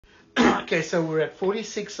Okay, so we're at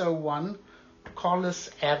 4601 Collis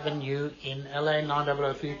Avenue in LA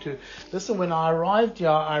 90032. Listen, when I arrived here,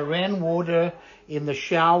 I ran water in the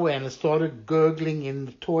shower and it started gurgling in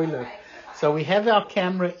the toilet. So we have our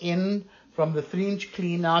camera in from the 3-inch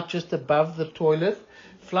clean out just above the toilet.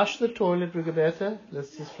 Flush the toilet, Rigoberta.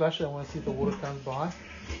 Let's just flush it. I want to see if the water comes by.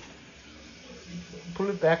 Pull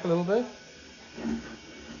it back a little bit.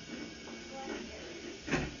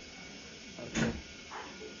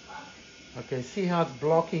 Okay, see how it's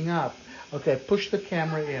blocking up. Okay, push the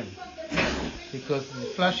camera in. Because the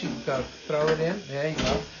flushing, go throw it in. There you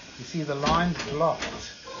go. You see the line's blocked.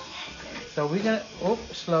 So we're going to,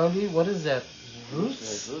 slowly, what is that?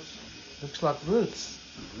 Roots? Looks like roots.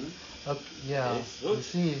 Okay, yeah, you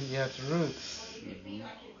see, yeah, it's roots.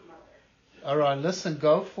 All right, listen,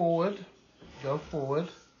 go forward. Go forward.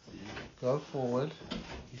 Go forward.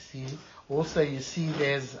 You see, also you see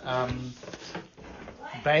there's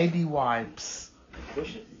baby wipes.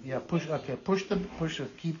 Push it? Yeah, push, okay, push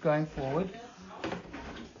it, keep going forward.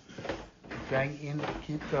 Going in,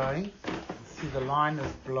 keep going. You see the line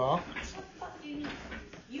is blocked.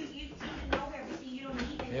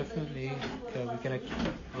 Definitely. Okay, we're going to,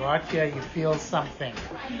 right here you feel something.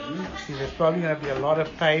 See, there's probably going to be a lot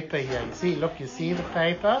of paper here. You see, look, you see the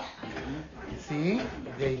paper? You see?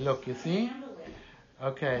 There, look, you see?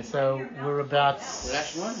 Okay, so we're about...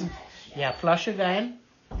 Last one? Yeah, flush again.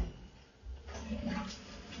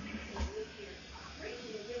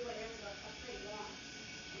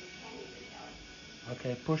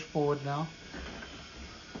 Okay, push forward now.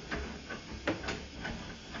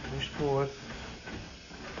 Push forward.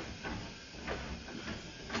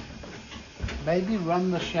 Maybe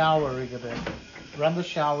run the shower, Rigobert. Run the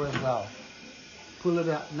shower as well. Pull it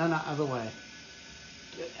out. No, other way.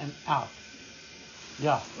 And out.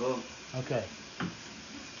 Yeah. Oh. Okay.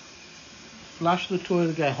 Flush the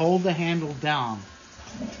toilet again. Hold the handle down.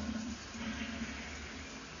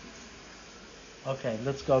 Okay,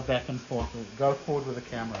 let's go back and forth. Go forward with the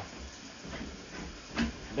camera.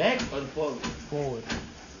 Back or forward? Forward.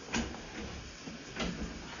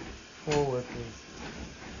 Forward, please.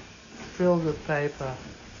 Filled with paper.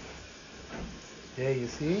 There, you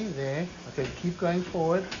see? There. Okay, keep going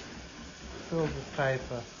forward. Filled with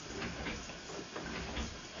paper.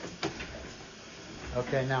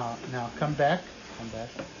 Okay, now come back. Come back.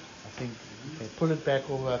 I think, okay, pull it back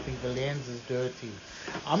over. I think the lens is dirty.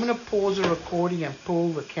 I'm going to pause the recording and pull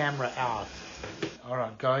the camera out. All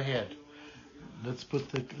right, go ahead. Let's put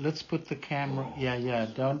the camera. Yeah.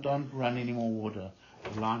 Don't run any more water.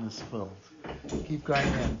 The line is filled. Keep going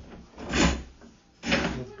in.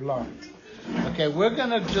 It's blocked. Okay, we're going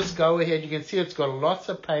to just go ahead. You can see it's got lots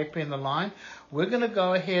of paper in the line. We're going to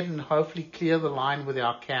go ahead and hopefully clear the line with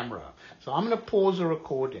our camera. So I'm going to pause the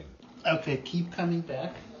recording. Okay, keep coming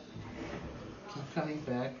back. Keep coming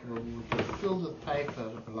back. We'll fill the paper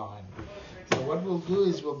line. So what we'll do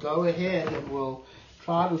is we'll go ahead and we'll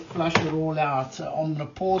try to flush it all out. So I'm going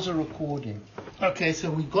to pause the recording. Okay, so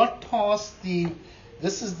we got past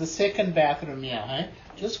this is the second bathroom here, hey?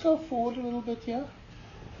 Just go forward a little bit here.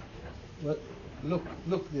 Look,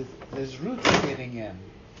 there's roots getting in.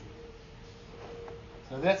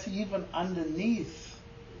 So that's even underneath.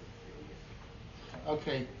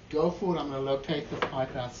 Okay, go forward. I'm going to locate the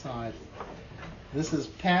pipe outside. This is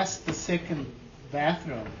past the second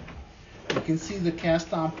bathroom. You can see the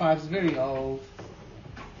cast iron pipe's very old.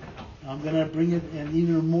 I'm going to bring it, and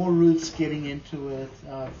even more roots getting into it.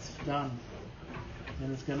 It's done.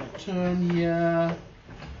 Then it's going to turn here.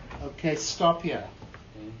 Okay, stop here.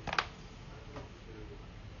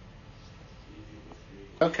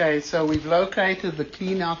 Okay, so we've located the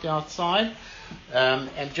clean out outside,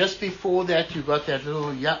 and just before that you got that little,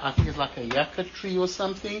 I think it's like a yucca tree or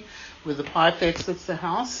something, where the pipe exits the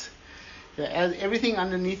house. Everything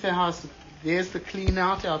underneath the house, there's the clean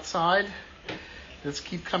out outside. Let's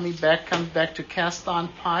keep coming back, comes back to cast iron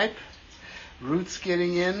pipe, roots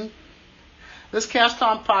getting in. This cast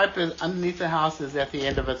iron pipe is underneath the house is at the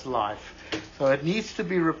end of its life. So it needs to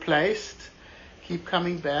be replaced. Keep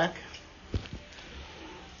coming back.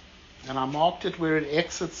 And I marked it where it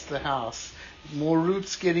exits the house. More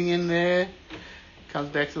roots getting in there. Comes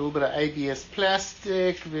back to a little bit of ABS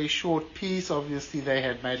plastic, very short piece. Obviously they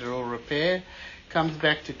had made a little repair. Comes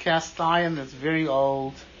back to cast iron, that's very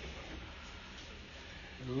old.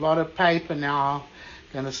 A lot of paper now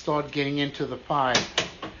going to start getting into the pipe.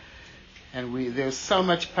 And there's so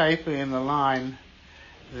much paper in the line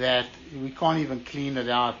that we can't even clean it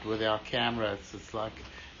out with our camera.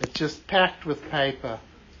 It's just packed with paper.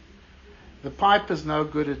 The pipe is no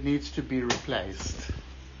good. It needs to be replaced.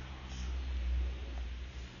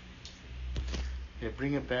 Okay,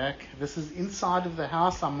 bring it back. This is inside of the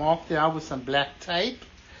house. I marked it out with some black tape.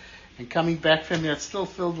 And coming back from here, it's still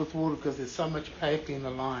filled with water because there's so much paper in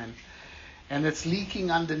the line. And it's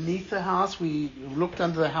leaking underneath the house. We looked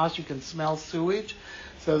under the house, you can smell sewage.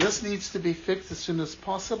 So this needs to be fixed as soon as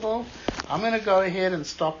possible. I'm going to go ahead and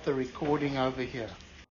stop the recording over here.